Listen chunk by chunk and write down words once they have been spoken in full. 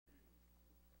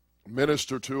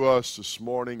minister to us this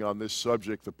morning on this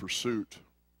subject, the pursuit.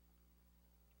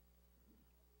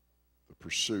 The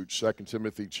pursuit. 2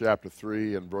 Timothy chapter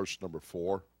 3 and verse number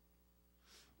 4.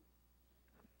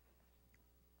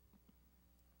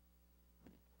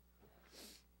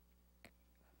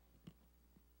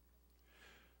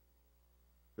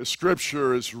 The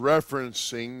scripture is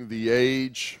referencing the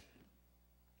age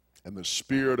and the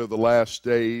spirit of the last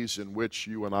days in which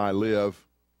you and I live.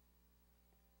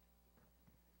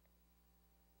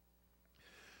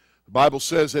 The Bible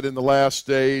says that in the last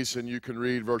days, and you can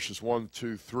read verses 1,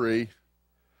 2, 3.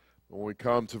 When we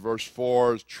come to verse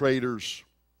 4, traitors,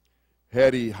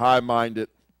 heady, high-minded,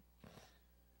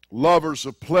 lovers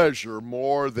of pleasure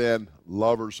more than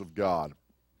lovers of God.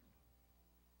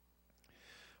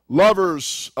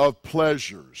 Lovers of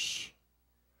pleasures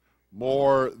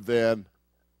more than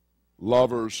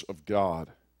lovers of God.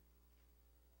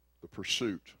 The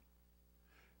pursuit.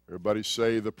 Everybody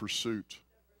say the pursuit.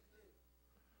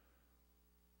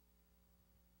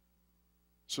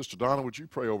 Sister Donna, would you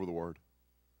pray over the word?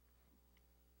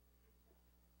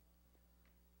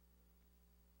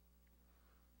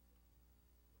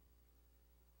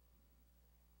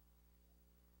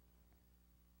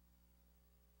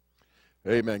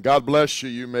 Amen. God bless you.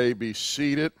 You may be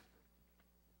seated.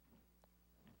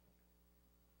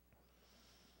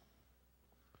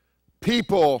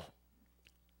 People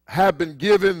have been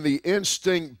given the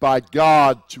instinct by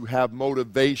God to have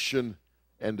motivation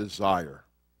and desire.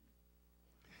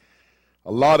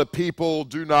 A lot of people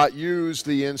do not use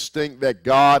the instinct that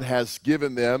God has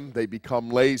given them. They become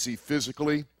lazy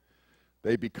physically.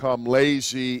 They become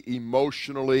lazy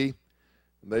emotionally.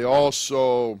 They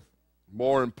also,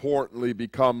 more importantly,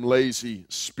 become lazy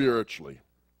spiritually.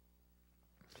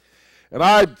 And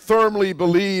I firmly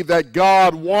believe that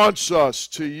God wants us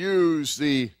to use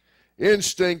the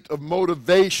instinct of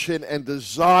motivation and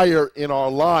desire in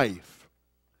our life.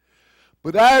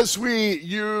 But as we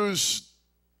use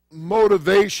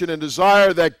motivation and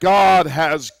desire that God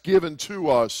has given to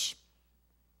us,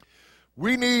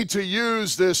 we need to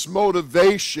use this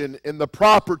motivation in the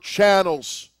proper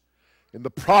channels, in the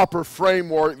proper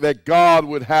framework that God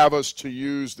would have us to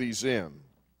use these in.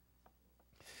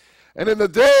 And in the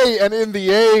day and in the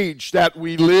age that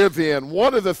we live in,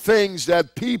 one of the things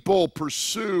that people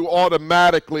pursue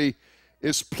automatically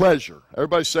is pleasure.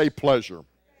 Everybody say pleasure.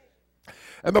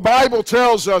 And the Bible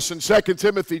tells us in 2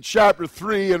 Timothy chapter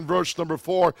 3 and verse number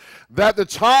 4 that the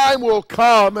time will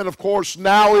come, and of course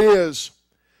now is,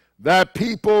 that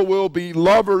people will be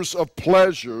lovers of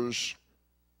pleasures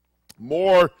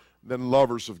more than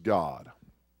lovers of God.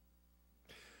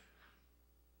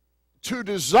 To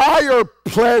desire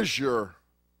pleasure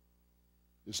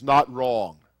is not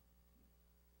wrong,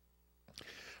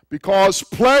 because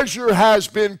pleasure has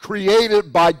been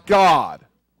created by God.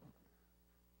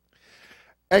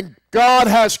 And God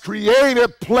has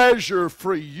created pleasure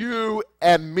for you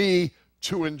and me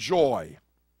to enjoy.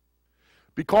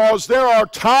 Because there are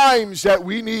times that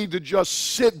we need to just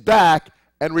sit back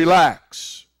and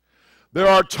relax. There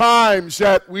are times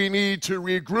that we need to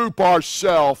regroup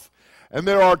ourselves. And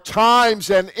there are times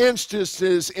and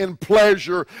instances in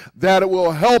pleasure that it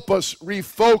will help us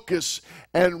refocus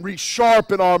and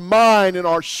resharpen our mind and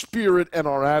our spirit and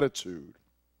our attitude.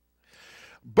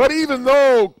 But even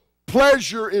though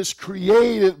pleasure is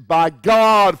created by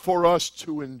God for us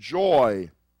to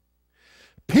enjoy,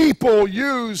 people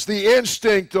use the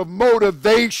instinct of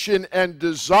motivation and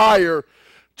desire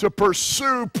to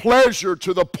pursue pleasure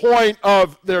to the point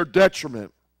of their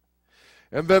detriment.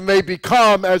 And then they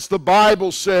become, as the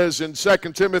Bible says in 2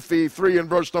 Timothy 3 and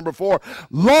verse number 4,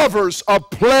 lovers of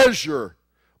pleasure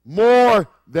more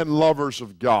than lovers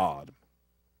of God.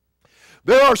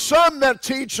 There are some that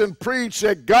teach and preach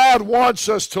that God wants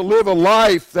us to live a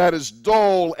life that is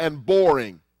dull and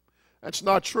boring. That's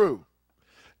not true.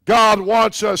 God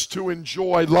wants us to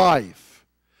enjoy life.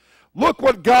 Look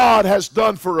what God has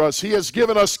done for us. He has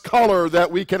given us color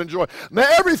that we can enjoy. Now,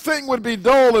 everything would be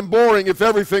dull and boring if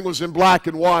everything was in black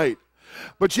and white.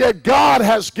 But yet God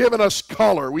has given us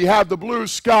color. We have the blue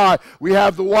sky. We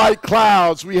have the white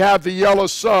clouds. We have the yellow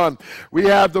sun. We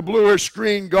have the bluish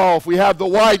green gulf. We have the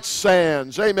white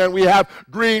sands. Amen. We have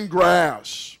green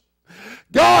grass.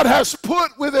 God has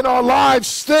put within our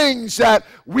lives things that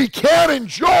we can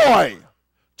enjoy.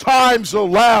 Times of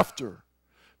laughter.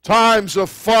 Times of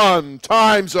fun.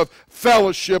 Times of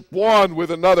fellowship one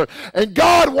with another. And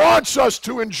God wants us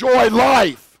to enjoy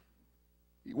life.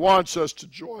 He wants us to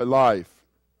enjoy life.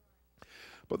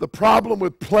 But the problem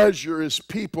with pleasure is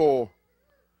people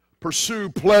pursue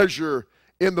pleasure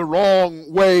in the wrong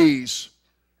ways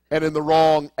and in the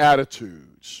wrong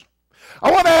attitudes.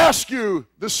 I want to ask you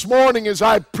this morning as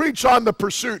I preach on the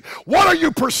pursuit, what are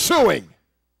you pursuing?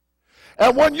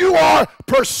 And when you are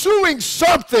pursuing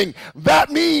something,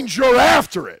 that means you're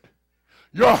after it.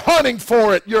 You're hunting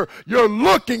for it. You're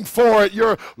looking for it.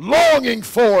 You're longing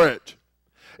for it.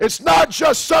 It's not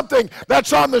just something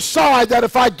that's on the side that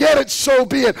if I get it, so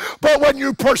be it. But when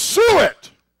you pursue it,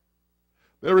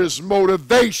 there is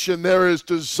motivation, there is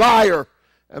desire,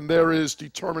 and there is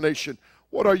determination.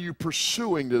 What are you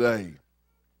pursuing today?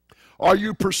 Are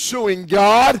you pursuing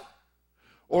God,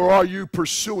 or are you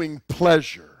pursuing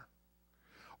pleasure?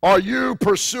 Are you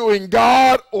pursuing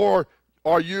God, or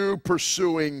are you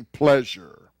pursuing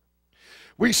pleasure?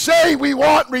 We say we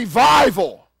want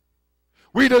revival.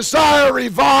 We desire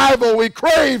revival. We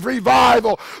crave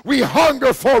revival. We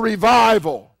hunger for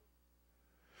revival.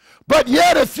 But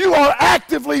yet, if you are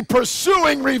actively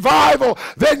pursuing revival,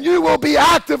 then you will be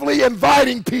actively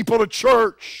inviting people to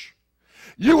church.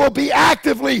 You will be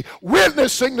actively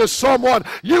witnessing to someone.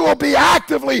 You will be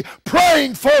actively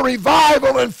praying for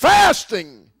revival and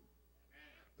fasting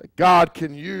that God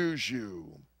can use you.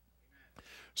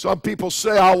 Some people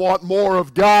say, I want more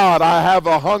of God. I have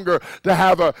a hunger to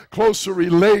have a closer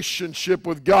relationship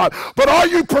with God. But are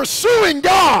you pursuing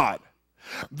God?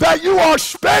 That you are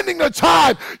spending the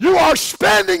time, you are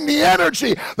spending the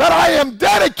energy, that I am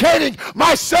dedicating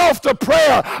myself to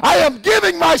prayer. I am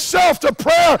giving myself to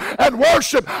prayer and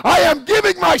worship. I am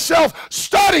giving myself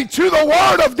study to the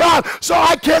Word of God so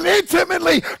I can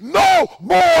intimately know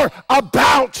more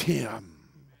about Him.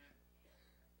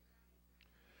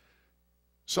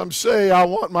 Some say, I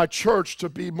want my church to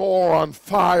be more on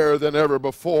fire than ever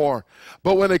before.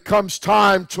 But when it comes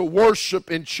time to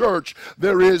worship in church,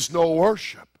 there is no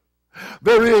worship.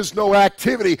 There is no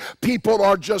activity. People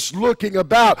are just looking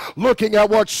about, looking at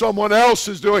what someone else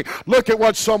is doing. Look at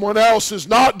what someone else is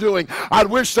not doing. I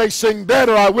wish they sing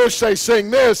better. I wish they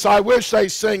sing this. I wish they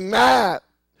sing that.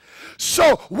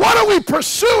 So what are we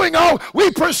pursuing? Are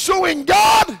we pursuing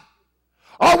God?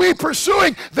 Are we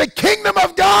pursuing the kingdom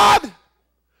of God?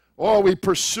 Or are we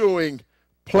pursuing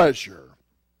pleasure?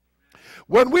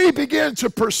 When we begin to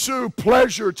pursue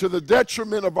pleasure to the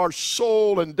detriment of our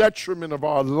soul and detriment of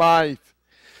our life,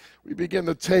 we begin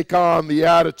to take on the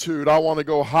attitude, I want to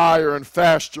go higher and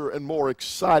faster and more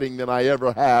exciting than I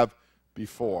ever have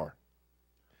before.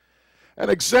 An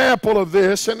example of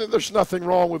this, and there's nothing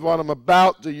wrong with what I'm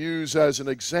about to use as an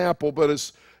example, but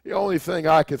it's the only thing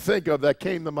I could think of that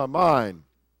came to my mind.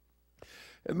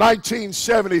 In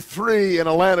 1973 in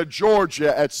Atlanta,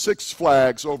 Georgia, at Six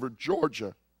Flags over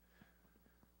Georgia,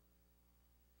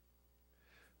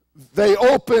 they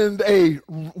opened a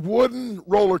wooden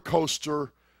roller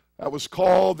coaster that was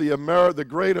called the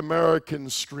Great American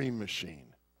Scream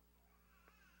Machine.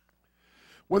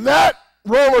 When that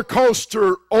roller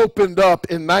coaster opened up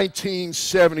in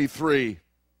 1973,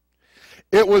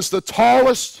 it was the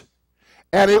tallest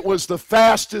and it was the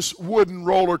fastest wooden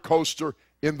roller coaster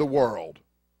in the world.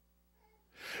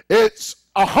 It's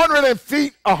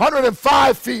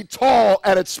 105 feet tall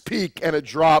at its peak, and it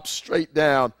drops straight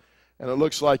down, and it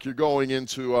looks like you're going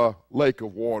into a lake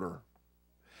of water.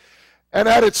 And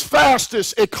at its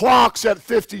fastest, it clocks at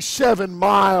 57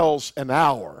 miles an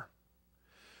hour.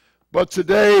 But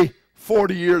today,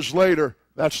 40 years later,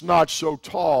 that's not so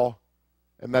tall,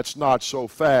 and that's not so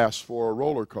fast for a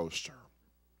roller coaster.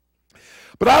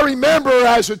 But I remember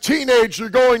as a teenager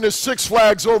going to Six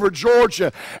Flags over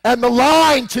Georgia, and the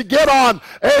line to get on,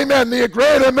 amen, the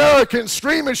Great American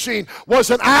Scream Machine was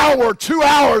an hour, 2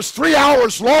 hours, 3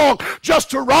 hours long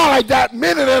just to ride that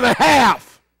minute and a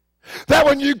half. That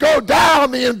when you go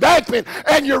down the embankment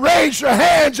and you raise your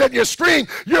hands and you scream,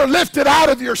 you're lifted out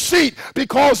of your seat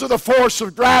because of the force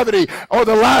of gravity or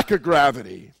the lack of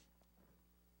gravity.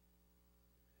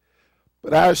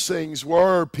 But as things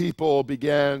were, people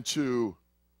began to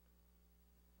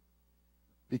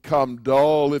become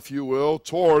dull, if you will,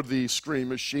 toward the Scream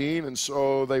Machine, and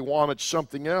so they wanted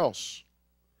something else.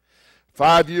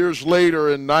 5 years later,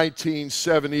 in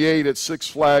 1978, at Six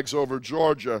Flags over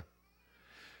Georgia,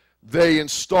 they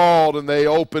installed and they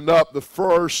opened up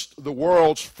the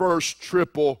world's first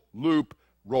triple loop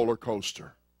roller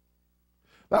coaster.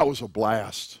 That was a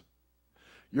blast.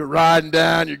 You're riding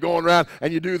down, you're going around,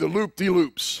 and you do the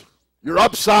loop-de-loops. You're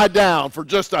upside down for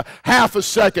just a half a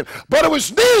second. But it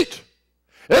was neat.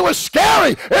 It was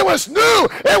scary. It was new.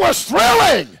 It was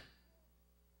thrilling.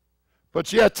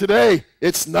 But yet today,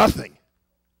 it's nothing.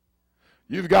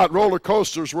 You've got roller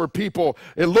coasters where people,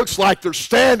 it looks like they're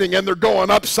standing and they're going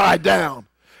upside down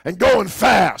and going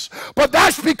fast. But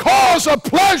that's because of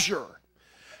pleasure.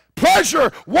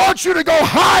 Pleasure wants you to go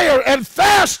higher and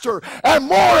faster and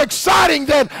more exciting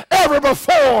than ever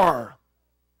before.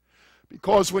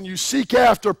 Because when you seek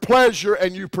after pleasure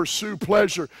and you pursue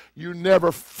pleasure, you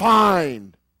never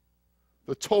find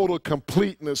the total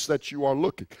completeness that you are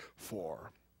looking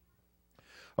for.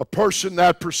 A person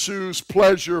that pursues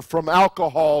pleasure from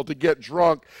alcohol to get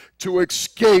drunk, to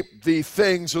escape the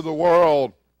things of the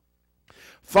world,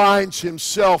 finds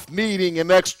himself needing an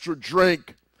extra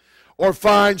drink, or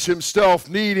finds himself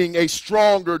needing a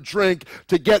stronger drink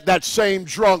to get that same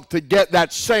drunk, to get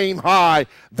that same high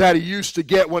that he used to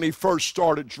get when he first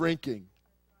started drinking.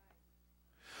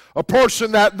 A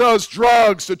person that does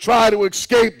drugs to try to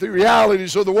escape the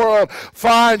realities of the world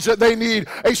finds that they need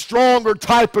a stronger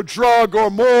type of drug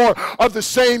or more of the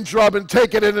same drug and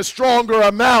take it in a stronger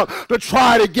amount to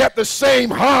try to get the same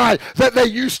high that they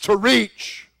used to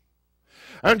reach.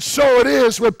 And so it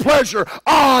is with pleasure,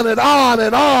 on and on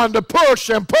and on, to push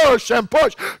and push and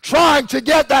push, trying to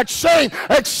get that same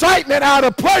excitement out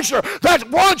of pleasure that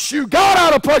once you got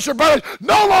out of pleasure, but it's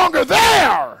no longer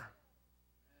there.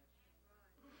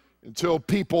 Until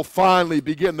people finally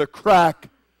begin to crack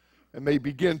and they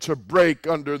begin to break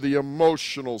under the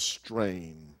emotional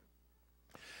strain.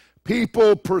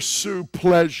 People pursue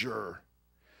pleasure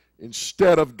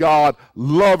instead of God,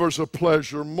 lovers of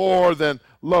pleasure more than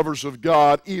lovers of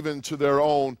God, even to their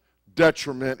own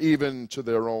detriment, even to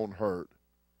their own hurt.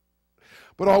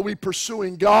 But are we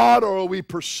pursuing God or are we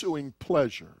pursuing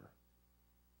pleasure?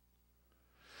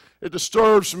 It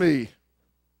disturbs me.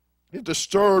 It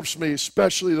disturbs me,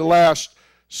 especially the last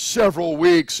several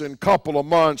weeks and couple of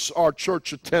months, our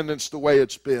church attendance the way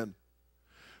it's been.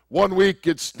 One week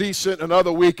it's decent,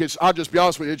 another week I'll just be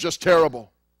honest with you, it's just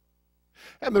terrible.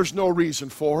 And there's no reason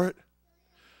for it.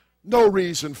 No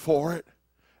reason for it.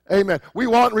 Amen. We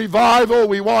want revival.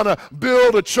 We want to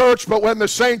build a church, but when the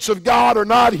saints of God are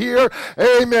not here,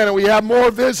 amen, and we have more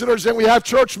visitors than we have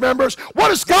church members, what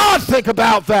does God think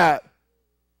about that?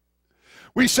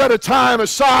 We set a time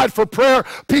aside for prayer.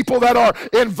 People that are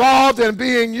involved in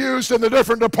being used in the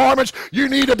different departments, you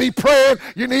need to be praying.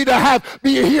 You need to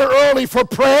be here early for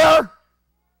prayer.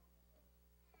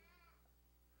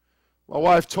 My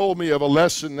wife told me of a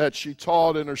lesson that she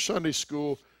taught in her Sunday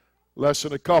school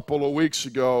lesson a couple of weeks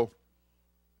ago.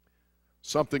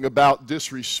 Something about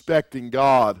disrespecting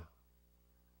God.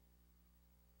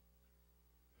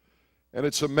 And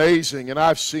it's amazing, and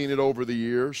I've seen it over the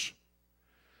years,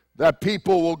 that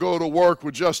people will go to work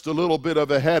with just a little bit of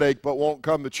a headache but won't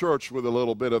come to church with a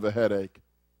little bit of a headache.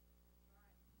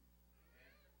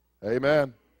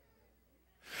 Amen.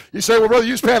 You say, well, Brother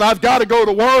Uzupan, I've got to go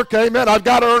to work. Amen. I've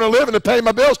got to earn a living to pay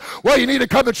my bills. Well, you need to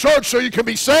come to church so you can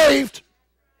be saved.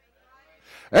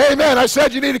 Amen. I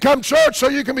said you need to come to church so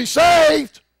you can be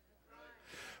saved.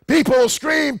 People will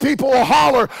scream, people will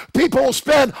holler, people will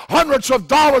spend hundreds of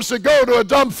dollars to go to a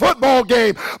dumb football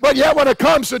game, but yet when it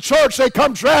comes to church, they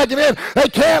come dragging in. They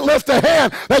can't lift a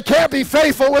hand. They can't be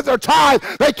faithful with their tithe.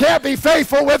 They can't be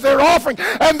faithful with their offering,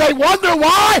 and they wonder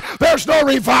why there's no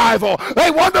revival.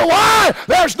 They wonder why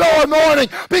there's no anointing,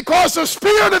 because the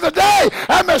spirit of the day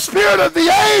and the spirit of the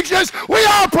ages, we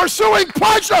are pursuing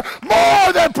pleasure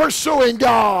more than pursuing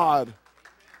God.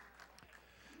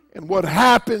 And what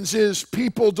happens is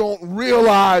people don't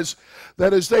realize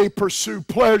that as they pursue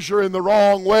pleasure in the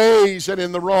wrong ways and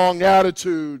in the wrong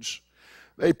attitudes,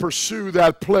 they pursue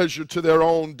that pleasure to their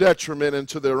own detriment and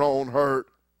to their own hurt.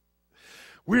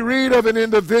 We read of an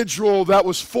individual that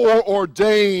was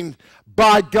foreordained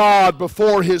by God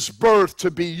before his birth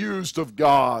to be used of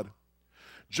God.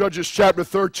 Judges chapter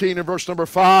 13 and verse number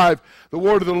 5, the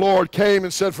word of the Lord came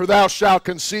and said, "For thou shalt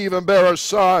conceive and bear a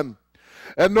son,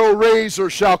 and no razor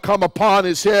shall come upon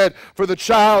his head, for the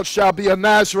child shall be a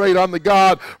Nazarite unto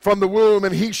God from the womb,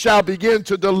 and he shall begin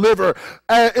to deliver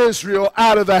Israel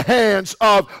out of the hands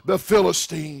of the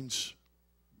Philistines."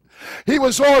 He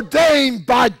was ordained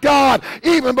by God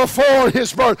even before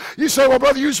his birth. You say, well,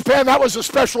 Brother Uzupan, that was a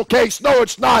special case. No,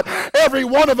 it's not. Every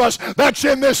one of us that's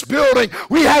in this building,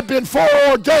 we have been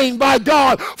foreordained by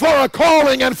God for a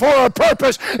calling and for a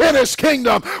purpose in his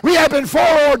kingdom. We have been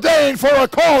foreordained for a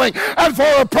calling and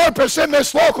for a purpose in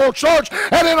this local church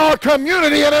and in our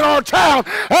community and in our town.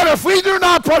 And if we do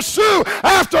not pursue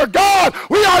after God,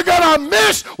 we are going to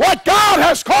miss what God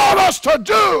has called us to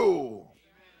do.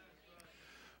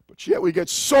 Yet we get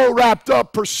so wrapped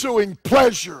up pursuing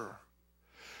pleasure.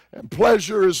 And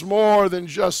pleasure is more than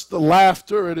just the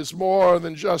laughter. It is more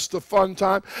than just the fun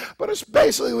time. But it's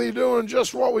basically doing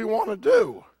just what we want to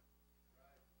do.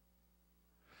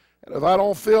 And if I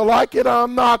don't feel like it,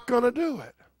 I'm not going to do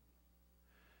it.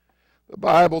 The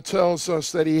Bible tells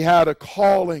us that he had a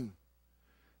calling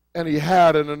and he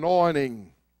had an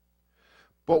anointing.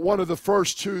 But one of the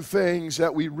first two things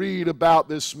that we read about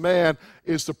this man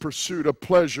is the pursuit of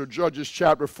pleasure. Judges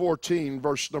chapter 14,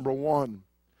 verse number 1.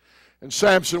 And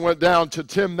Samson went down to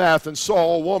Timnath and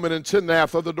saw a woman in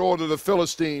Timnath of the daughter of the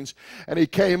Philistines. And he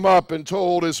came up and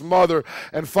told his mother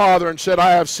and father and said,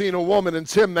 I have seen a woman in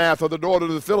Timnath of the daughter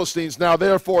of the Philistines. Now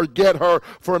therefore get her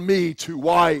for me to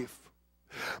wife.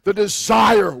 The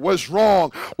desire was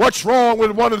wrong. What's wrong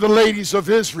with one of the ladies of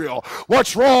Israel?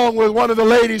 What's wrong with one of the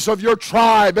ladies of your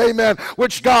tribe? Amen.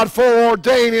 Which God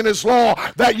foreordained in his law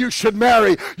that you should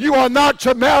marry. You are not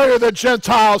to marry the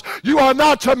Gentiles. You are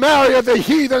not to marry the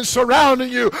heathen surrounding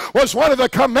you. Was one of the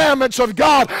commandments of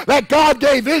God that God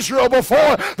gave Israel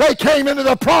before they came into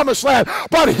the promised land.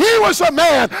 But he was a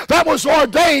man that was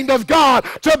ordained of God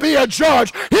to be a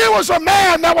judge. He was a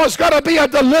man that was going to be a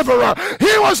deliverer.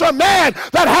 He was a man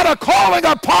that had a calling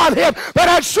upon him, that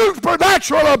had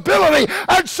supernatural ability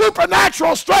and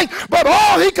supernatural strength, but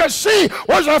all he could see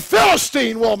was a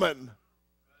Philistine woman.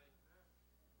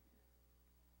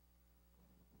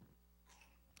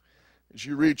 As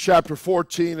you read chapter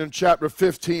 14 and chapter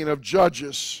 15 of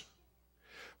Judges,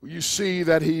 you see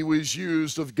that he was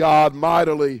used of God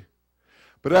mightily.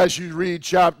 But as you read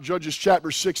Judges chapter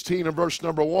 16 and verse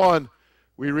number 1,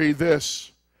 we read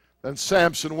this. Then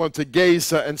Samson went to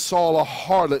Gaza and saw a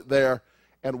harlot there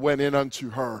and went in unto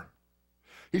her.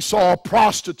 He saw a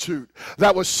prostitute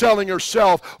that was selling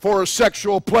herself for a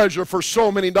sexual pleasure for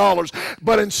so many dollars.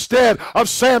 But instead of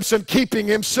Samson keeping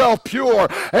himself pure,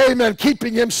 amen,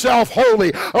 keeping himself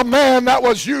holy, a man that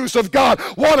was used of God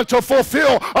wanted to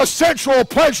fulfill a sensual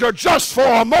pleasure just for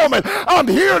a moment. I'm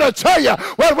here to tell you,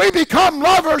 when we become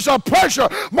lovers of pleasure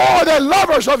more than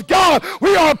lovers of God,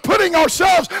 we are putting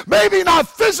ourselves, maybe not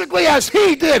physically as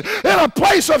he did, in a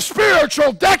place of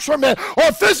spiritual detriment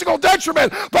or physical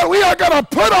detriment, but we are going to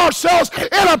put ourselves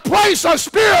in a place of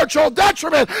spiritual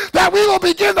detriment that we will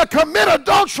begin to commit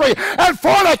adultery and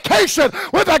fornication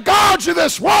with the gods of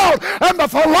this world and the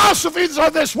philosophies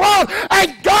of this world,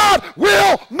 and God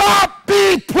will not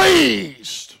be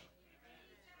pleased.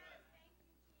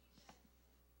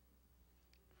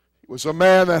 He was a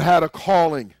man that had a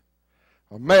calling,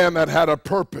 a man that had a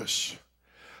purpose,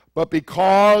 but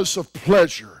because of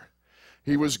pleasure,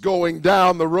 he was going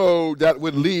down the road that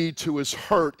would lead to his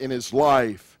hurt in his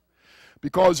life.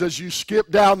 Because as you skip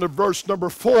down to verse number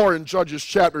 4 in Judges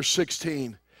chapter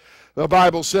 16, the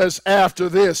Bible says, after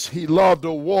this he loved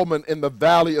a woman in the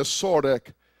valley of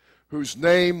Sordek, whose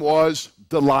name was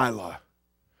Delilah,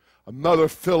 another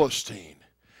Philistine.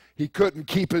 He couldn't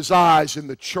keep his eyes in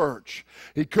the church.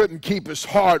 He couldn't keep his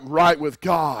heart right with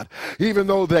God. Even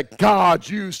though that God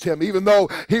used him, even though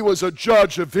he was a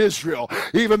judge of Israel,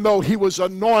 even though he was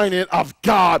anointed of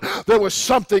God, there was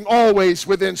something always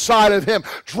within inside of him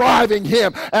driving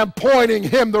him and pointing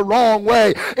him the wrong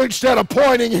way. Instead of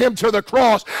pointing him to the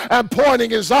cross and pointing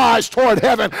his eyes toward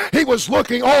heaven, he was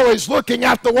always looking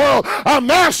at the world. I'm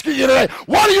asking you today,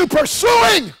 what are you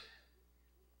pursuing?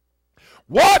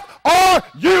 What are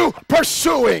you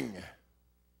pursuing?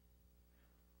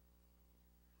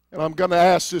 And I'm going to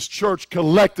ask this church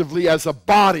collectively as a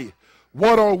body,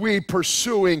 what are we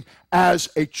pursuing as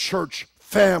a church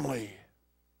family?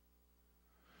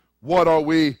 What are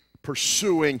we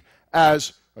pursuing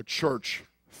as a church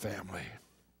family?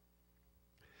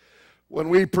 When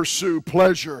we pursue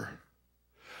pleasure,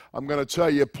 I'm going to tell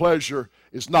you, pleasure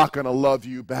is not going to love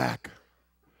you back.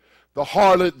 The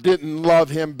harlot didn't love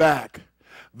him back.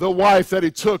 The wife that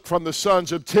he took from the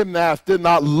sons of Timnath did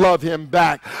not love him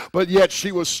back, but yet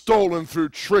she was stolen through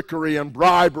trickery and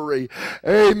bribery.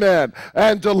 Amen.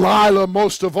 And Delilah,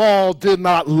 most of all, did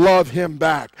not love him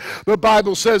back. The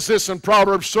Bible says this in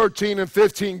Proverbs 13 and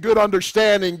 15, good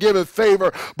understanding giveth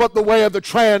favor, but the way of the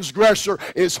transgressor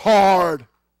is hard.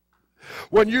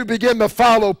 When you begin to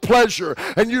follow pleasure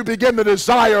and you begin to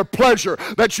desire pleasure,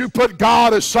 that you put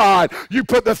God aside, you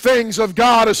put the things of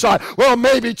God aside. Well,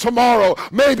 maybe tomorrow,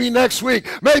 maybe next week,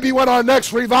 maybe when our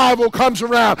next revival comes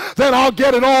around, then I'll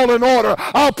get it all in order.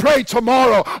 I'll pray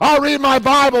tomorrow. I'll read my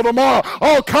Bible tomorrow.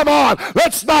 Oh, come on.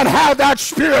 Let's not have that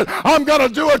spirit. I'm going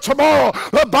to do it tomorrow.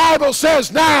 The Bible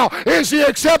says now is the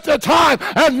accepted time,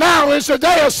 and now is the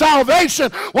day of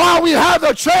salvation. While we have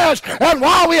the chance and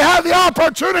while we have the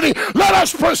opportunity, let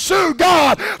us pursue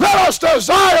God. Let us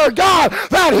desire God,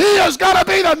 that he is going to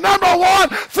be the number one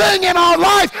thing in our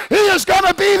life. He is going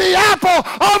to be the apple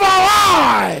of our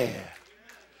eye.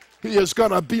 He is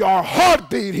going to be our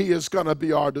heartbeat. He is going to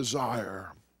be our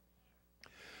desire.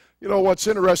 You know what's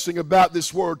interesting about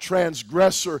this word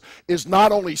transgressor is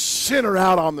not only sinner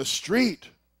out on the street.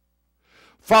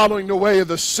 Following the way of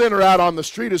the sinner out on the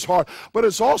street is hard, but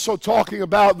it's also talking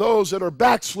about those that are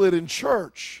backslid in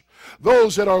church.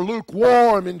 those that are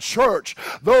lukewarm in church,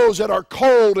 those that are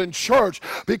cold in church,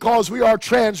 because we are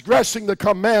transgressing the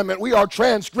commandment. We are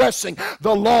transgressing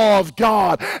the law of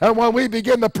God. And when we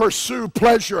begin to pursue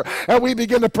pleasure, and we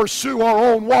begin to pursue our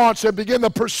own wants, and begin to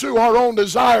pursue our own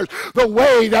desires, the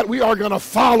way that we are going to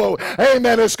follow,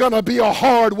 amen, it's going to be a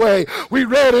hard way. We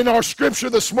read in our scripture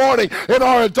this morning in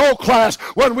our adult class,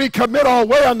 when we commit our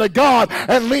way unto God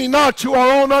and lean not to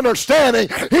our own understanding,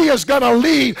 He is going to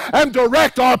lead and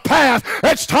direct our path.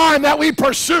 It's time that we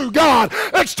pursue God.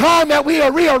 It's time that we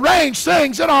rearrange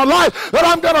things in our life, that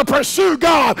I'm going to pursue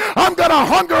God. I'm going to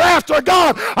hunger after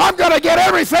God. I'm going to get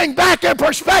everything back in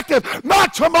perspective.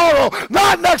 Not tomorrow,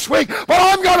 not next week, but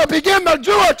I'm going to begin to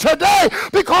do it today,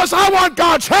 because I want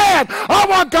God's hand. I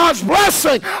want God's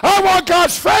blessing. I want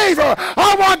God's favor.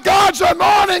 I want God's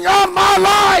anointing on my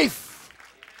life.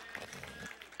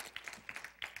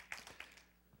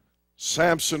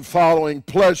 Samson, following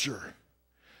pleasure,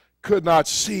 could not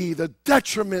see the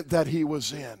detriment that he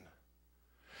was in.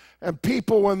 And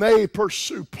people, when they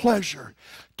pursue pleasure,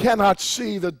 cannot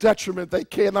see the detriment. They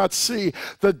cannot see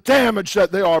the damage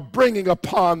that they are bringing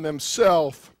upon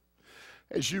themselves.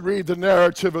 As you read the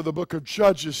narrative of the book of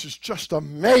Judges, it's just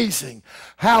amazing.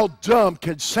 How dumb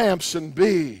can Samson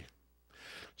be?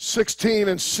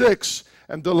 16:6,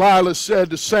 and Delilah said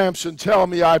to Samson, tell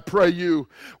me, I pray you,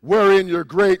 wherein your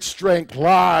great strength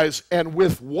lies, and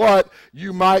with what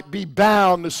you might be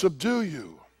bound to subdue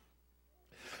you.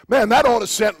 Man,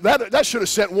 that should have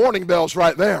sent warning bells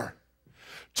right there.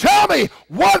 Tell me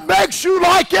what makes you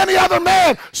like any other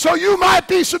man so you might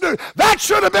be subdued. That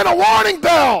should have been a warning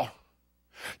bell.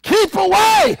 Keep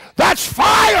away. That's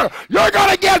fire. You're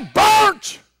going to get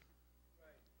burnt.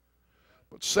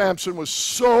 But Samson was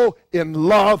so in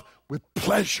love with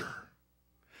pleasure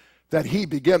that he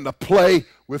began to play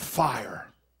with fire.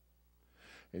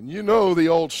 And you know the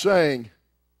old saying,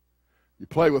 you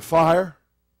play with fire,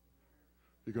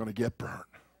 you're going to get burnt.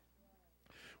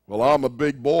 Well, I'm a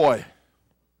big boy.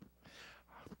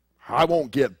 I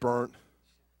won't get burnt.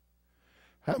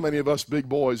 How many of us big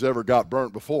boys ever got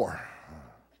burnt before?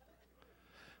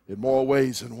 In more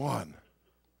ways than one.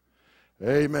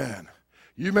 Amen.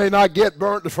 You may not get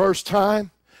burnt the first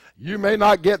time. You may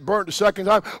not get burnt the second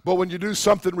time. But when you do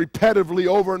something repetitively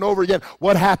over and over again,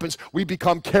 what happens? We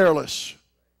become careless.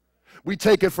 We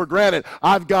take it for granted.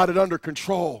 I've got it under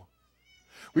control.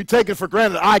 We take it for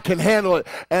granted. I can handle it.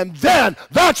 And then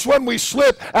that's when we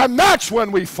slip, and that's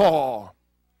when we fall.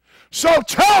 So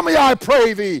tell me, I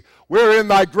pray thee, wherein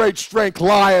thy great strength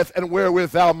lieth, and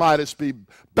wherewith thou mightest be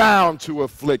bound to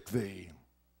afflict thee.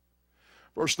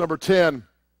 Verse number 10.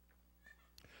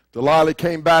 Delilah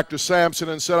came back to Samson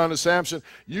and said unto Samson,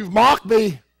 you've mocked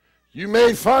me, you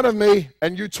made fun of me,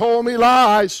 and you told me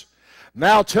lies.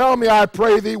 Now tell me, I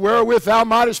pray thee, wherewith thou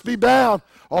mightest be bound.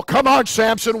 Oh, come on,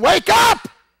 Samson, wake up!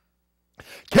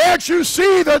 Can't you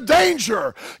see the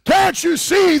danger? Can't you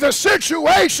see the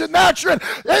situation that you're in?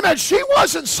 Amen. She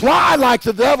wasn't sly like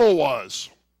the devil was.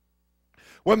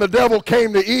 When the devil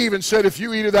came to Eve and said, if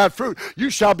you eat of that fruit, you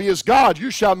shall be as God.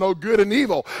 You shall know good and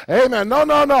evil. Amen.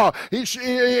 No.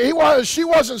 She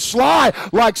wasn't sly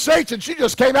like Satan. She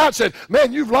just came out and said,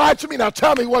 man, you've lied to me. Now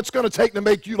tell me what's going to take to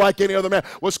make you like any other man.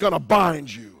 What's going to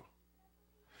bind you?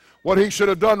 What he should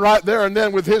have done right there and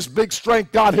then with his big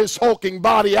strength, got his hulking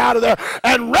body out of there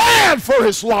and ran for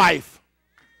his life.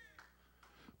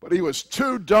 But he was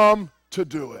too dumb to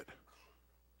do it.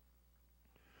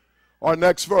 Our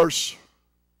next verse,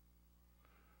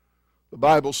 the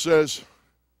Bible says,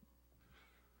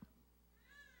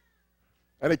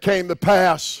 and it came to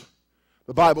pass,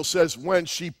 the Bible says, when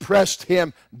she pressed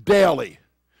him daily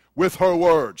with her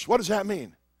words. What does that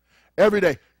mean? Every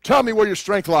day. Tell me where your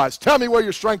strength lies. Tell me where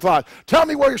your strength lies. Tell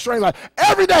me where your strength lies.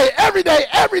 Every day, every day,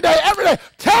 every day, every day.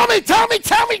 Tell me, tell me,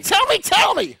 tell me, tell me,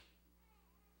 tell me.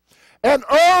 And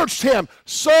urged him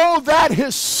so that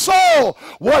his soul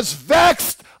was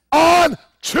vexed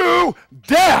unto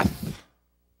death.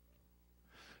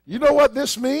 You know what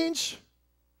this means?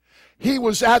 He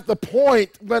was at the point,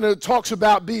 when it talks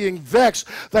about being vexed,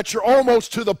 that you're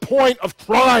almost to the point of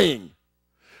crying.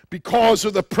 Because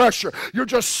of the pressure. You're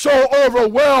just so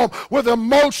overwhelmed with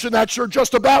emotion that you're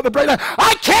just about to break down.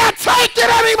 I can't take it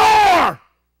anymore!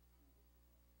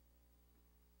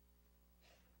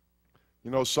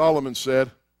 You know, Solomon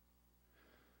said,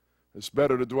 it's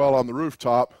better to dwell on the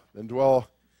rooftop than dwell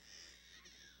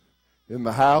in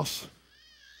the house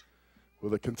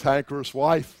with a cantankerous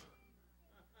wife.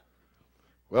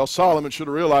 Well, Solomon should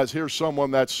have realized here's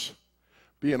someone that's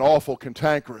being awful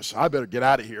cantankerous. I better get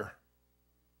out of here.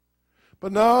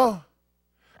 But no,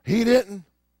 he didn't.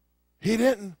 He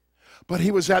didn't. But he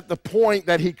was at the point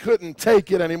that he couldn't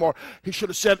take it anymore. He should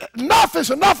have said, enough is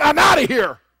enough, I'm out of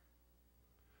here.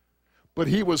 But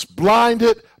he was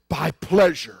blinded by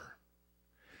pleasure.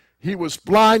 He was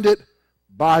blinded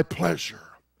by pleasure.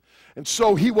 And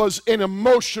so he was in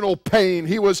emotional pain.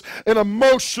 He was in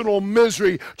emotional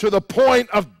misery to the point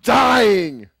of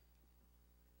dying.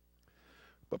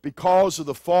 But because of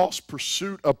the false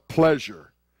pursuit of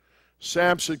pleasure,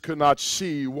 Samson could not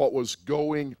see what was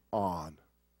going on.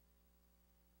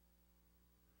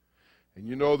 And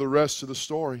you know the rest of the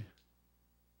story.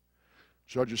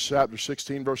 Judges chapter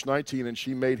 16, verse 19, and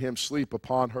she made him sleep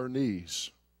upon her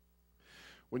knees.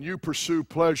 When you pursue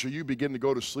pleasure, you begin to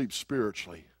go to sleep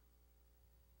spiritually.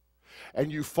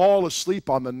 And you fall asleep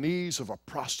on the knees of a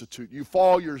prostitute. You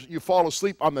fall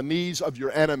asleep on the knees of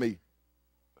your enemy.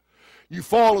 You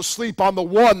fall asleep on the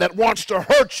one that wants to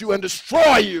hurt you and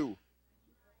destroy you.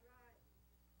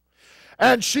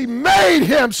 And she made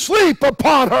him sleep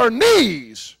upon her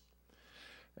knees.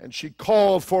 And she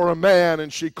called for a man,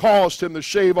 and she caused him to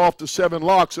shave off the 7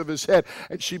 locks of his head,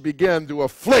 and she began to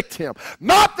afflict him.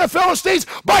 Not the Philistines,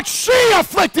 but she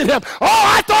afflicted him. Oh,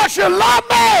 I thought you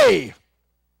loved me.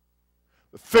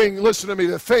 Listen to me,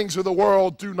 the things of the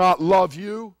world do not love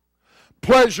you.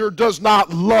 Pleasure does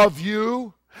not love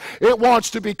you. It wants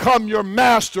to become your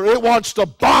master. It wants to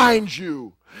bind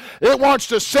you. It wants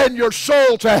to send your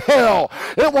soul to hell.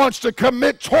 It wants to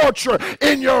commit torture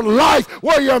in your life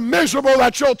where you're miserable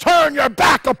that you'll turn your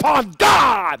back upon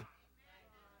God.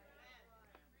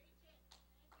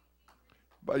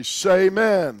 Everybody say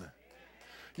amen.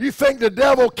 You think the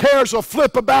devil cares a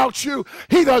flip about you?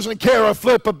 He doesn't care a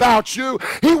flip about you.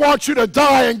 He wants you to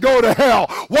die and go to hell.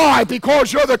 Why?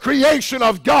 Because you're the creation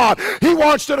of God. He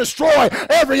wants to destroy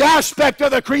every aspect of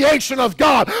the creation of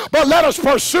God. But let us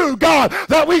pursue God,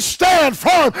 that we stand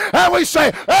firm and we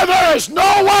say, there is no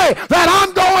way that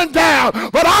I'm going down,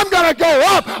 but I'm going to go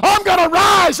up. I'm going to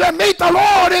rise and meet the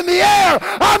Lord in the air.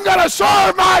 I'm going to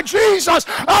serve my Jesus.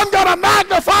 I'm going to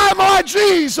magnify my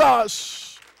Jesus.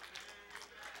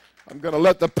 I'm going to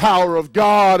let the power of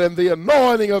God and the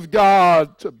anointing of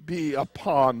God to be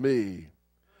upon me.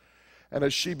 And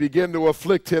as she began to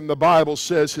afflict him, the Bible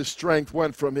says his strength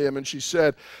went from him. And she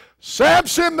said,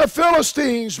 Samson, the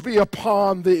Philistines be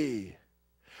upon thee.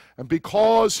 And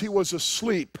because he was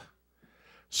asleep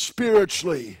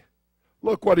spiritually,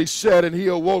 look what he said. And he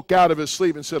awoke out of his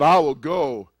sleep and said, I will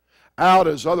go out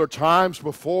as other times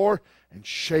before and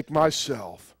shake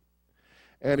myself.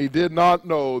 And he did not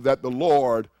know that the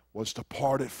Lord was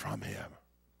departed from him.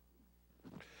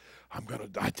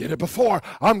 I did it before.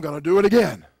 I'm going to do it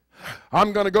again.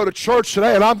 I'm going to go to church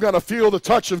today and I'm going to feel the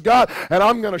touch of God and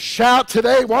I'm going to shout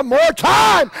today one more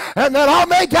time and then I'll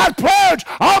make that pledge.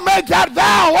 I'll make that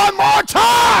vow one more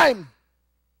time.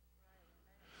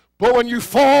 But when you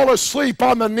fall asleep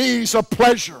on the knees of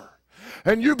pleasure,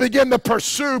 and you begin to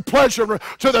pursue pleasure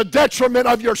to the detriment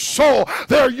of your soul,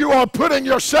 there you are putting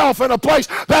yourself in a place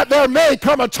that there may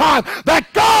come a time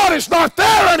that God is not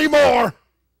there anymore.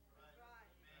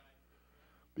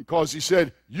 Because he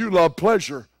said, you love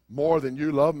pleasure more than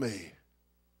you love me.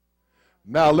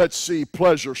 Now let's see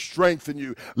pleasure strengthen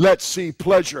you. Let's see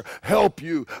pleasure help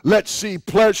you. Let's see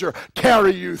pleasure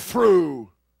carry you through.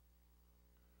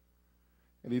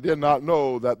 And he did not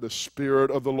know that the Spirit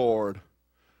of the Lord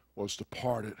was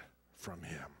departed from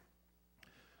him.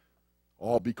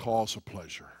 All because of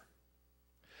pleasure.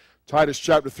 Titus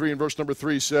chapter 3 and verse number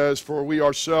 3 says, for we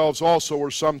ourselves also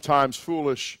were sometimes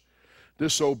foolish,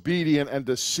 disobedient, and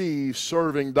deceived,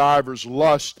 serving divers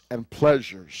lusts and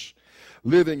pleasures,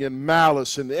 living in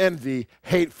malice and envy,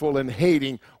 hateful and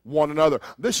hating one another.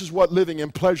 This is what living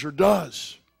in pleasure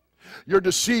does. You're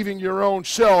deceiving your own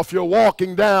self. You're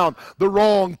walking down the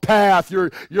wrong path.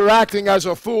 You're acting as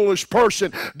a foolish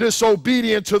person,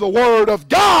 disobedient to the Word of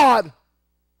God.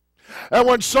 And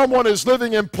when someone is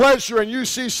living in pleasure and you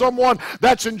see someone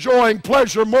that's enjoying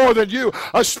pleasure more than you,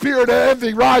 a spirit of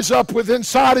envy rise up within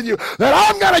inside of you that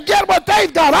I'm going to get what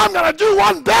they've got. I'm going to do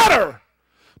one better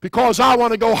because I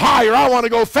want to go higher. I want to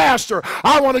go faster.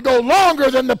 I want to go longer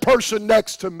than the person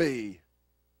next to me.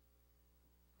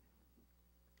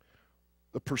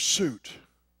 The pursuit.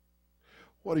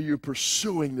 What are you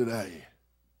pursuing today?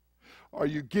 Are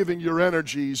you giving your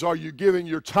energies? Are you giving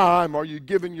your time? Are you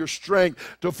giving your strength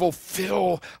to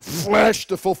fulfill flesh,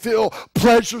 to fulfill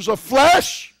pleasures of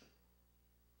flesh?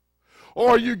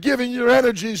 Or are you giving your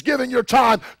energies, giving your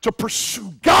time to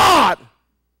pursue God?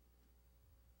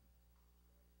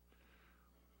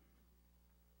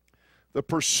 The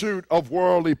pursuit of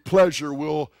worldly pleasure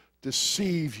will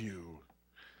deceive you.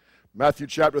 Matthew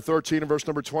chapter 13 and verse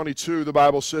number 22, the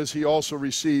Bible says he also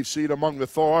received seed among the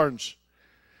thorns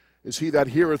is he that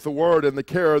heareth the word, and the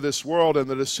care of this world and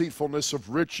the deceitfulness of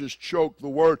riches choke the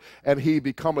word, and he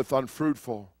becometh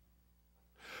unfruitful.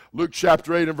 Luke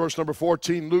chapter 8 and verse number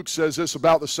 14, Luke says this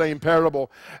about the same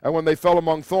parable. And when they fell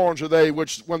among thorns are they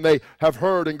which, when they have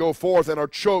heard and go forth and are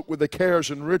choked with the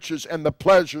cares and riches and the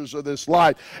pleasures of this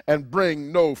life, and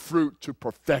bring no fruit to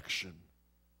perfection.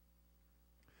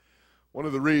 One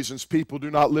of the reasons people do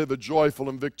not live a joyful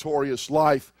and victorious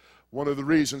life, one of the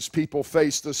reasons people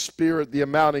face the spirit, the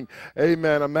amounting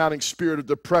spirit of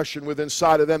depression within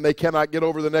inside of them, they cannot get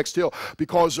over the next hill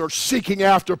because they're seeking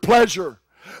after pleasure.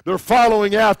 They're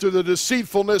following after the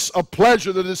deceitfulness of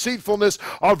pleasure, the deceitfulness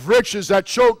of riches that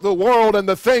choke the world and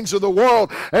the things of the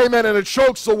world. Amen. And it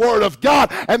chokes the word of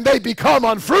God, and they become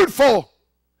unfruitful.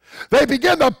 They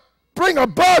begin to bring a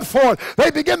bud forth.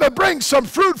 They begin to bring some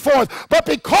fruit forth. But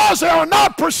because they are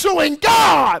not pursuing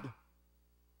God,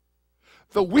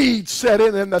 the weeds set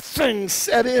in and the things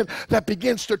set in that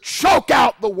begins to choke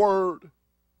out the word.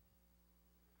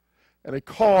 And it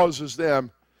causes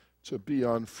them to be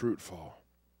unfruitful.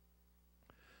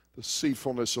 The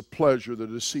deceitfulness of pleasure, the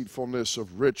deceitfulness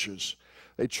of riches.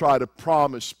 They try to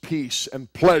promise peace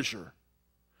and pleasure,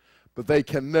 but they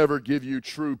can never give you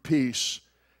true peace,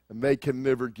 and they can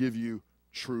never give you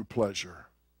true pleasure.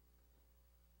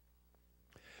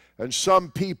 And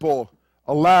some people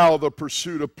allow the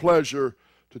pursuit of pleasure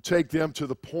to take them to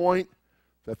the point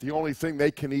that the only thing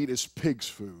they can eat is pig's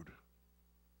food.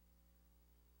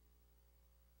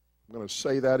 I'm going to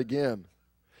say that again.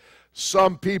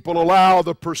 Some people allow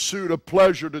the pursuit of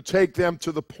pleasure to take them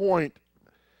to the point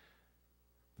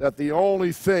that the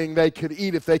only thing they could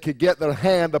eat if they could get their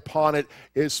hand upon it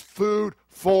is food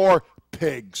for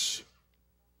pigs.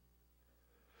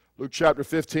 Luke chapter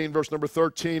 15, verse number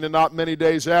 13, and not many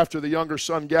days after, the younger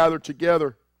son gathered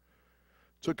together,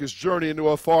 took his journey into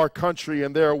a far country,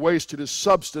 and there wasted his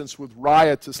substance with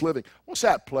riotous living. What's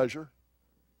that, pleasure?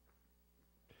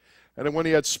 And when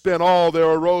he had spent all, there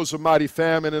arose a mighty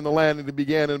famine in the land, and he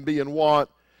began to be in want,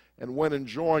 and went and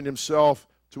joined himself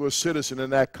to a citizen in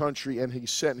that country, and he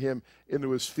sent him into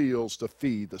his fields to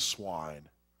feed the swine.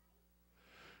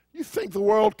 You think the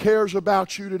world cares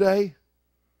about you today?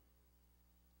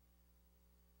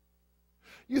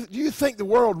 Do you think the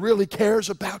world really cares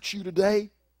about you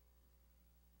today?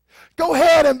 Go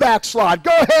ahead and backslide.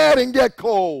 Go ahead and get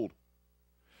cold.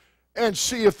 And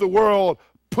see if the world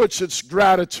puts its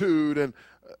gratitude and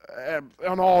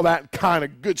all that kind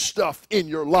of good stuff in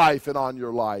your life and on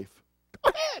your life.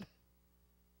 Go ahead.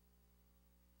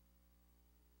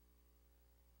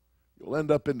 You'll end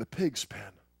up in the pig's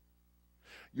pen.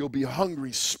 You'll be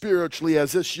hungry spiritually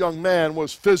as this young man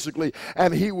was physically,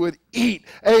 and he would eat,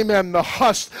 amen, the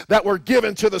husks that were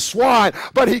given to the swine,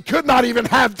 but he could not even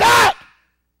have that.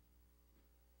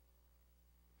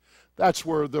 That's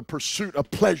where the pursuit of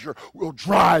pleasure will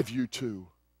drive you to.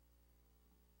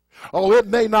 Oh, it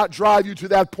may not drive you to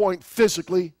that point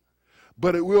physically,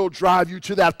 but it will drive you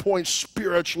to that point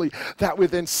spiritually, that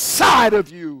within inside of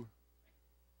you,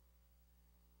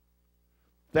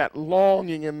 that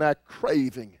longing and that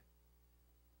craving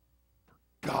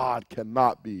for God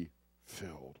cannot be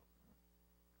filled.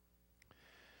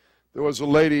 There was a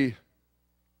lady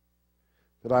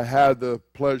that I had the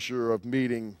pleasure of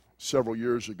meeting several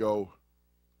years ago.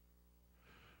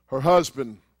 Her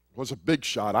husband was a big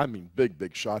shot. I mean big,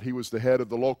 big shot. He was the head of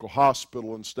the local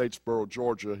hospital in Statesboro,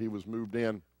 Georgia. He was moved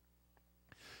in.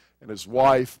 And his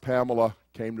wife, Pamela,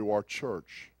 came to our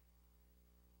church.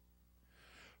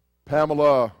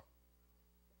 Pamela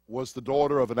was the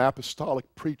daughter of an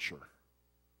apostolic preacher.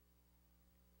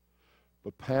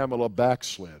 But Pamela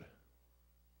backslid,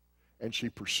 and she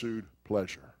pursued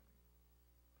pleasure.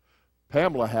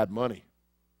 Pamela had money.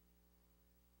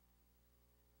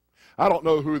 I don't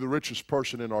know who the richest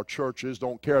person in our church is,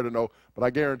 don't care to know, but I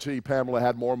guarantee you Pamela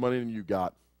had more money than you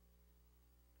got.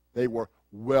 They were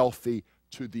wealthy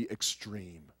to the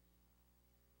extreme.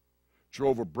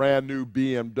 Drove a brand new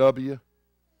BMW.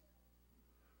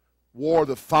 Wore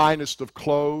the finest of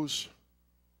clothes,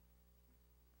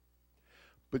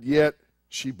 but yet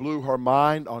she blew her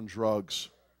mind on drugs,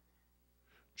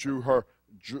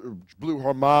 blew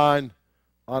her mind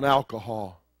on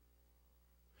alcohol.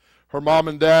 Her mom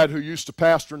and dad, who used to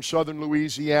pastor in southern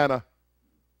Louisiana,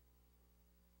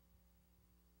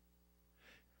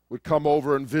 would come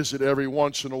over and visit every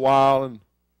once in a while, and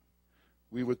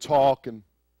we would talk, and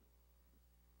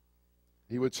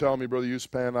he would tell me, Brother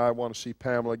Uzupan, I want to see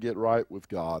Pamela get right with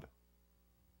God.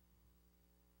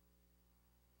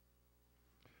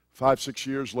 5, 6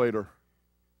 years later,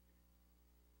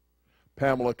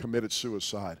 Pamela committed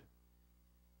suicide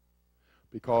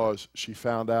because she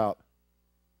found out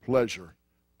pleasure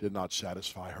did not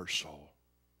satisfy her soul.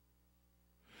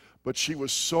 But she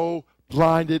was so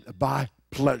blinded by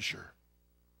pleasure,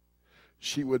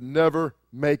 she would never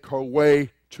make her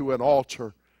way to an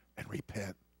altar and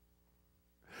repent.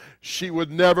 She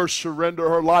would never surrender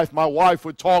her life. My wife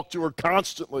would talk to her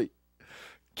constantly.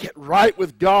 Get right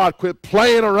with God. Quit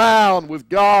playing around with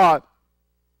God.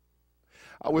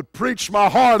 I would preach my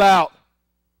heart out.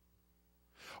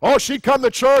 Oh, she'd come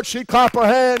to church, she'd clap her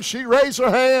hands, she'd raise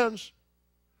her hands.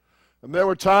 And there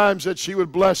were times that she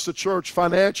would bless the church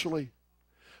financially.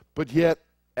 But yet,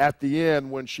 at the end,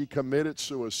 when she committed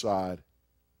suicide,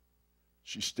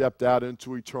 she stepped out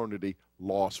into eternity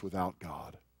lost without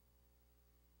God.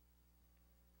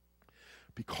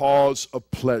 Because of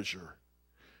pleasure,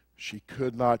 she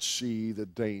could not see the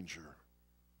danger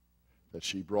that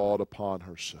she brought upon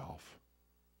herself.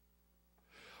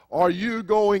 Are you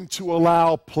going to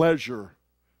allow pleasure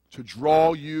to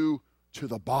draw you to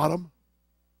the bottom?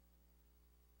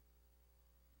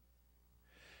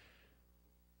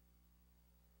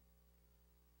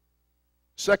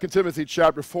 Second Timothy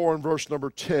chapter 4 and verse number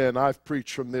 10. I've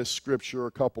preached from this scripture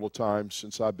a couple of times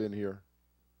since I've been here.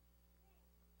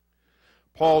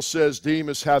 Paul says,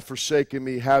 Demas hath forsaken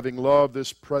me, having loved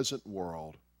this present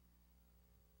world.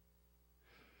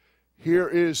 Here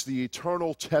is the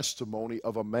eternal testimony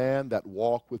of a man that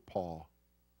walked with Paul.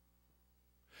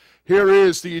 Here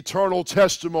is the eternal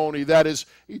testimony that is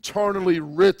eternally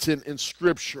written in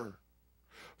Scripture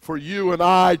for you and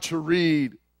I to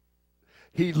read.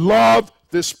 He loved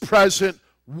this present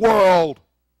world.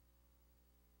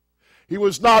 He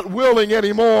was not willing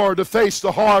anymore to face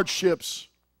the hardships.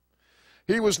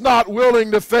 He was not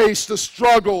willing to face the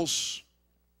struggles.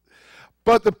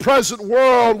 But the present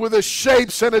world with its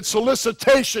shapes and its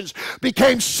solicitations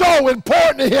became so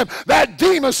important to him that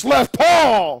Demas left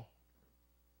Paul.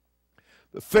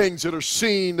 The things that are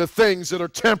seen, the things that are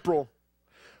temporal,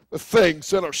 the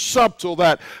things that are subtle,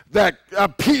 that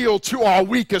appeal to our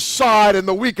weakest side and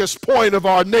the weakest point of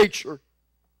our nature.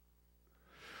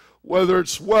 Whether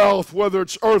it's wealth, whether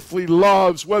it's earthly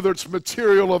loves, whether it's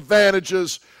material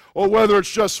advantages, or whether it's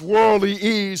just worldly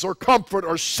ease or comfort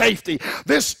or safety.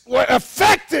 This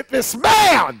affected this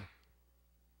man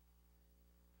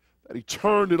that he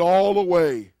turned it all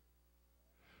away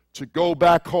to go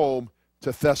back home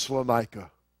to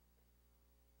Thessalonica.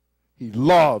 He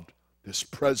loved this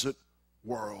present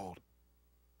world.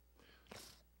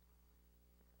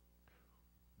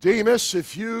 Demas,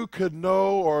 if you could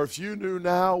know, or if you knew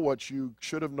now what you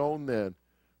should have known then,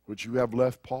 would you have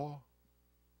left Paul?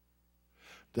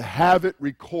 To have it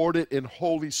recorded in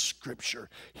Holy Scripture.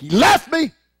 He left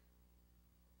me.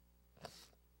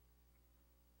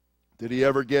 Did he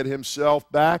ever get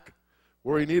himself back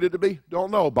where he needed to be?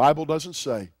 Don't know. Bible doesn't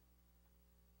say.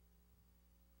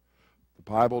 The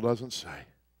Bible doesn't say.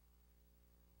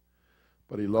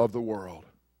 But he loved the world.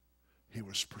 He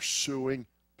was pursuing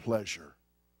pleasure.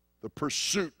 The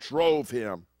pursuit drove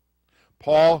him.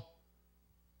 Paul,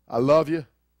 I love you,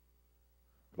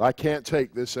 but I can't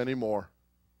take this anymore.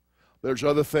 There's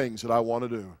other things that I want to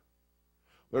do.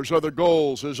 There's other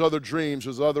goals, there's other dreams,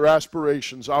 there's other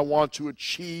aspirations I want to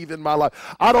achieve in my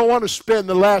life. I don't want to spend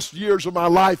the last years of my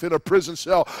life in a prison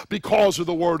cell because of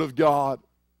the Word of God.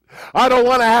 I don't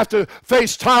want to have to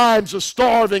face times of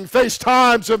starving, face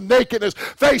times of nakedness,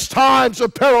 face times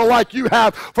of peril like you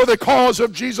have for the cause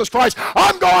of Jesus Christ.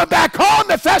 I'm going back home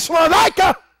to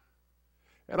Thessalonica,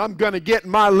 and I'm going to get in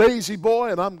my lazy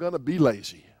boy, and I'm going to be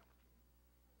lazy.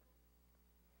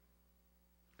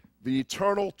 The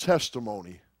eternal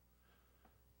testimony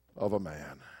of a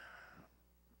man.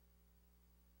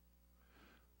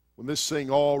 When this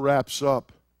thing all wraps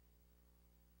up,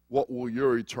 what will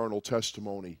your eternal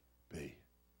testimony be?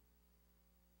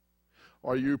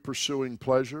 Are you pursuing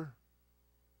pleasure,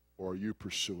 or are you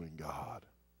pursuing God?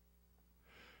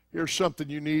 Here's something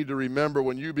you need to remember.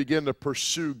 When you begin to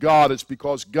pursue God, it's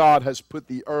because God has put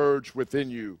the urge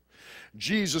within you.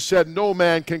 Jesus said, no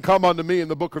man can come unto me in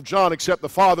the book of John except the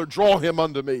Father draw him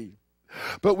unto me.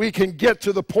 But we can get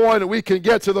to the point, and we can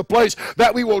get to the place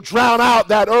that we will drown out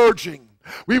that urging.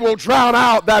 We will drown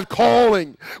out that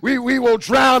calling. We will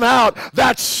drown out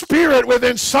that spirit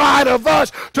within inside of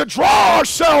us to draw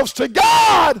ourselves to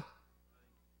God.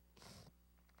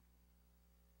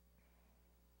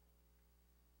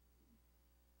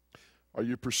 Are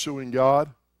you pursuing God,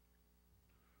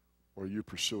 or are you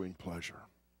pursuing pleasure?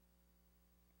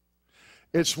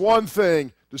 It's one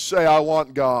thing to say, I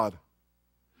want God.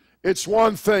 It's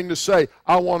one thing to say,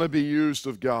 I want to be used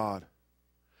of God.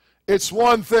 It's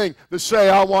one thing to say,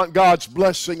 I want God's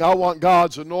blessing, I want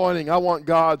God's anointing, I want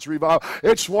God's revival.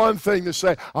 It's one thing to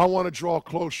say, I want to draw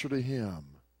closer to Him.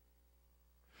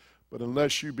 But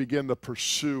unless you begin to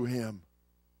pursue Him,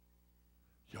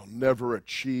 you'll never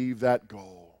achieve that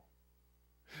goal.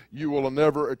 You will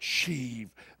never achieve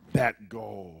that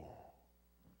goal.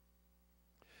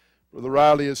 Brother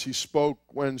Riley, as he spoke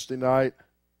Wednesday night,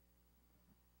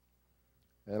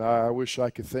 and I wish I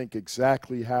could think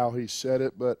exactly how he said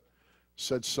it, but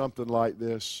said something like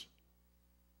this: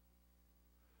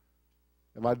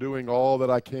 am I doing all that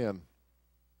I can?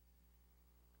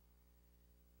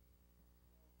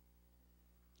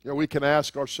 You know, we can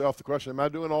ask ourselves the question, am I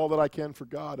doing all that I can for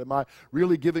God? Am I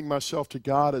really giving myself to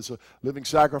God as a living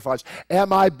sacrifice?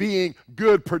 Am I being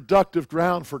good, productive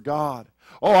ground for God?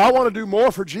 Oh, I want to do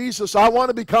more for Jesus. I want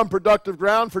to become productive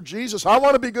ground for Jesus. I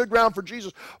want to be good ground for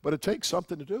Jesus. But it takes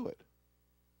something to do it.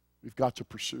 We've got to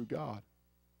pursue God.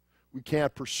 We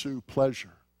can't pursue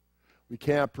pleasure. We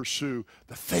can't pursue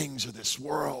the things of this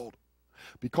world.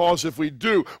 Because if we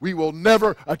do, we will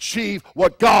never achieve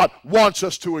what God wants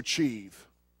us to achieve.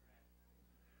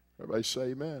 Everybody say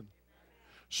amen.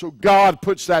 So God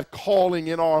puts that calling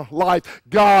in our life.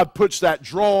 God puts that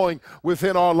drawing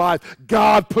within our life.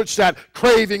 God puts that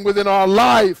craving within our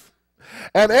life.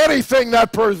 And anything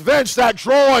that prevents that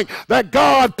drawing that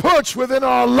God puts within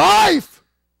our life,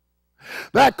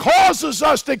 that causes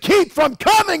us to keep from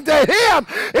coming to Him,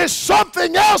 is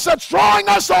something else that's drawing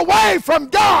us away from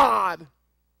God.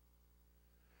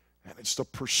 And it's the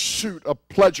pursuit of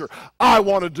pleasure. I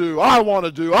want to do, I want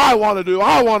to do, I want to do,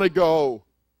 I want to go.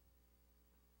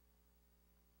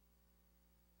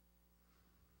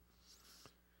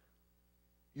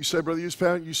 You said, Brother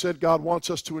Uzupan, you said God wants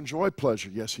us to enjoy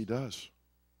pleasure. Yes, He does.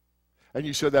 And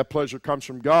you said that pleasure comes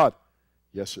from God.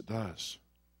 Yes, it does.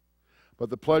 But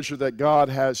the pleasure that God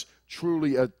has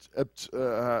truly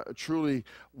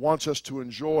wants us to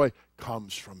enjoy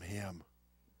comes from Him.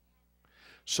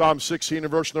 Psalm 16 and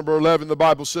verse number 11, the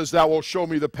Bible says, Thou wilt show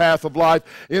me the path of life.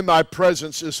 In Thy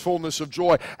presence is fullness of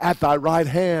joy. At Thy right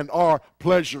hand are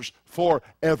pleasures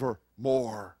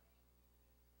forevermore.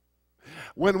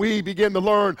 When we begin to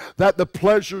learn that the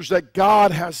pleasures that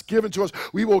God has given to us,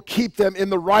 we will keep them in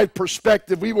the right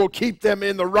perspective. We will keep them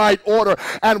in the right order.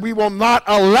 And we will not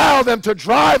allow them to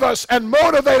drive us and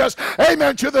motivate us,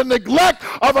 amen, to the neglect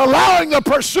of allowing the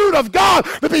pursuit of God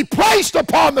to be placed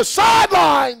upon the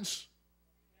sidelines.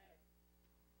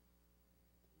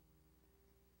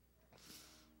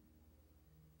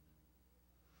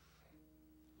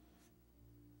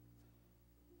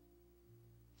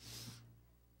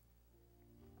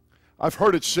 I've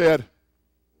heard it said,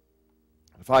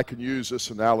 if I can use this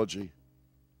analogy,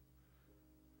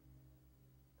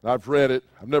 and I've read it,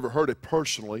 I've never heard it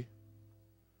personally,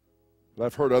 but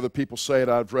I've heard other people say it,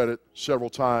 I've read it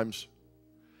several times,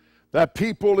 that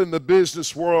people in the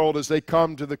business world, as they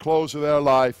come to the close of their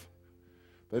life,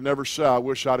 they never say, I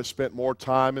wish I'd have spent more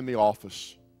time in the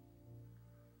office.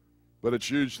 But it's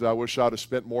usually, I wish I'd have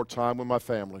spent more time with my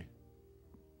family.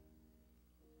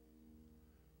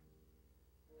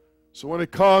 So when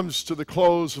it comes to the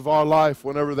close of our life,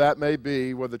 whenever that may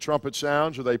be, where the trumpet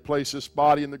sounds or they place this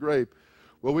body in the grave,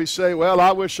 will we say, well,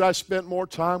 I wish I spent more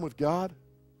time with God?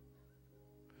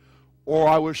 Or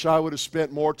I wish I would have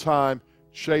spent more time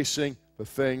chasing the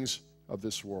things of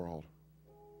this world?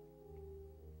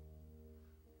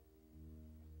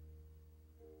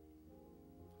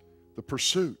 The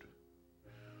pursuit.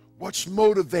 What's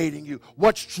motivating you?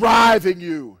 What's driving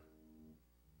you?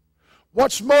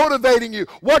 What's motivating you?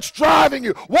 What's driving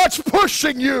you? What's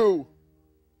pushing you?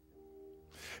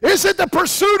 Is it the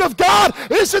pursuit of God?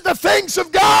 Is it the things of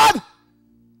God?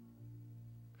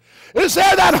 Is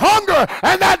there that hunger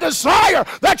and that desire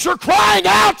that you're crying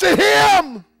out to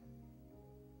Him?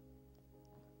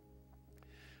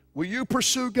 Will you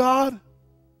pursue God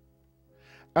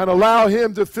and allow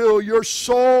Him to fill your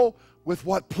soul with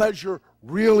what pleasure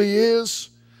really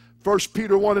is? 1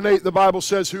 Peter 1 and 8, the Bible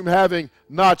says, Whom having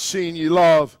not seen ye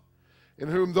love, in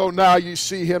whom though now ye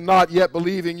see Him not, yet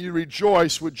believing ye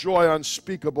rejoice with joy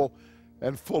unspeakable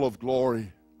and full of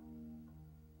glory.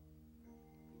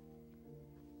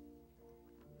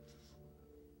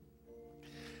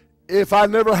 If I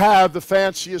never have the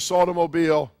fanciest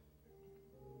automobile,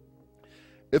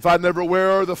 if I never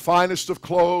wear the finest of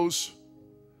clothes,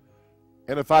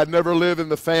 and if I never live in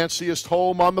the fanciest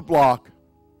home on the block,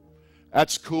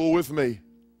 that's cool with me,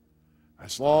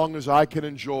 as long as I can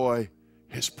enjoy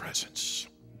His presence.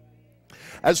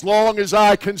 As long as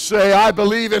I can say, I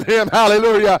believe in Him,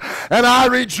 hallelujah, and I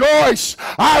rejoice,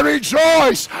 I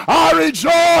rejoice, I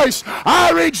rejoice,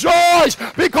 I rejoice,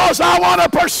 because I want to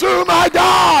pursue my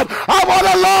God. I want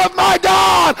to love my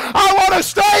God. I want to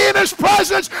stay in His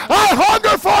presence. I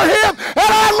hunger for Him, and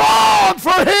I long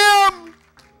for Him.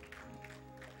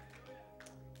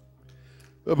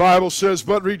 The Bible says,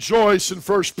 but rejoice in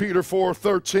 1 Peter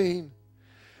 4:13,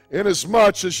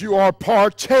 inasmuch as you are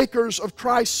partakers of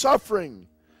Christ's suffering,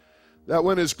 that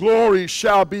when his glory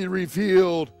shall be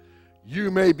revealed,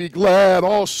 you may be glad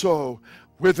also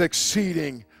with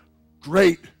exceeding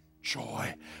great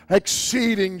joy.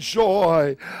 Exceeding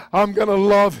joy. I'm going to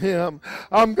love him.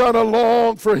 I'm going to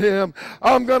long for him.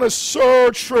 I'm going to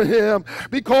search for him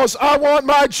because I want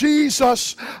my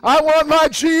Jesus. I want my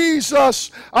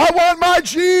Jesus. I want my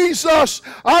Jesus.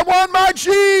 I want my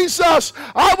Jesus.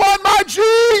 I want my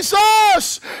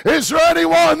Jesus. Is there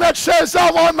anyone that says,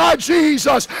 I want my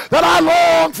Jesus, that I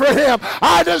long for him,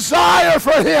 I desire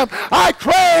for him, I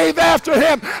crave after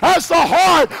him, as the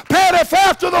hart panteth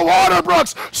after the water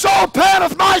brooks, so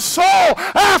panteth my soul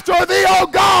after thee, O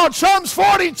God. Psalms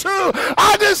 42.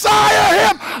 I desire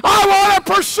him. I want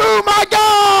to pursue my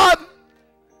God.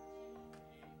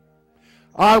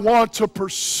 I want to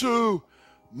pursue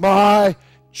my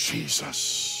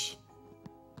Jesus,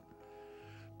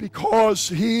 because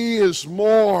he is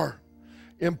more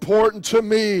important to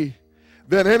me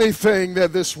than anything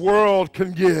that this world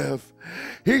can give.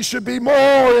 He should be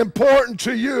more important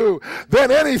to you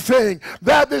than anything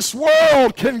that this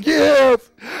world can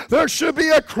give. There should be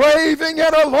a craving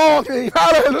and a longing,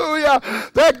 hallelujah,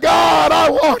 that God, I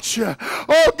want you.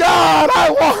 Oh God, I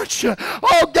want you.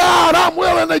 Oh God, I'm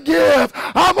willing to give.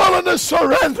 I'm willing to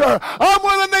surrender. I'm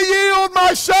willing to yield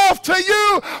myself to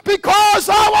you because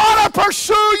I want to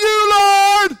pursue you,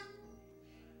 Lord.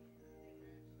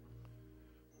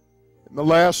 In the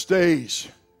last days,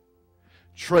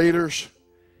 traitors,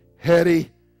 heady,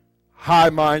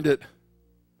 high-minded,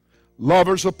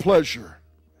 lovers of pleasure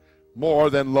more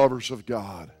than lovers of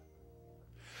God.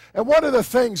 And one of the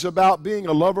things about being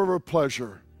a lover of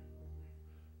pleasure,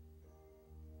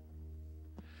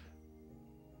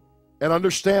 and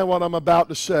understand what I'm about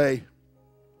to say,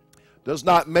 does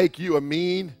not make you a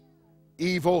mean,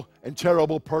 evil, and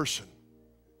terrible person.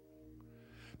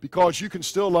 Because you can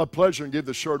still love pleasure and give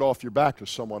the shirt off your back to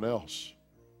someone else.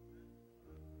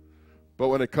 But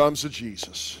when it comes to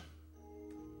Jesus,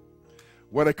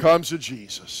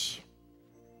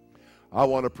 I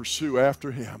want to pursue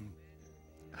after him.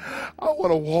 I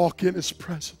want to walk in his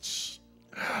presence.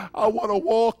 I want to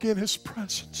walk in his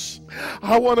presence.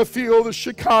 I want to feel the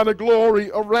Shekinah glory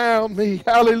around me.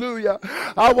 Hallelujah.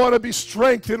 I want to be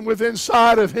strengthened with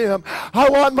inside of him. I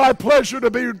want my pleasure to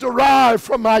be derived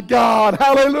from my God.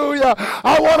 Hallelujah.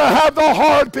 I want to have the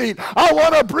heartbeat. I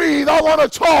want to breathe. I want to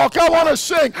talk. I want to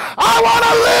sing. I want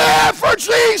to live for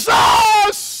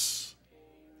Jesus.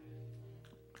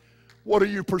 What are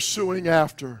you pursuing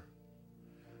after?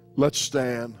 Let's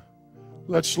stand.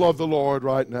 Let's love the Lord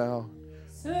right now.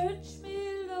 Search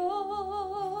me,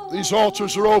 Lord. These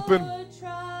altars are open.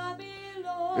 Try me,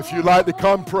 Lord. If you'd like to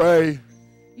come pray,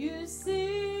 You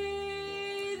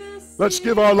see the let's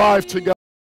give our life to God.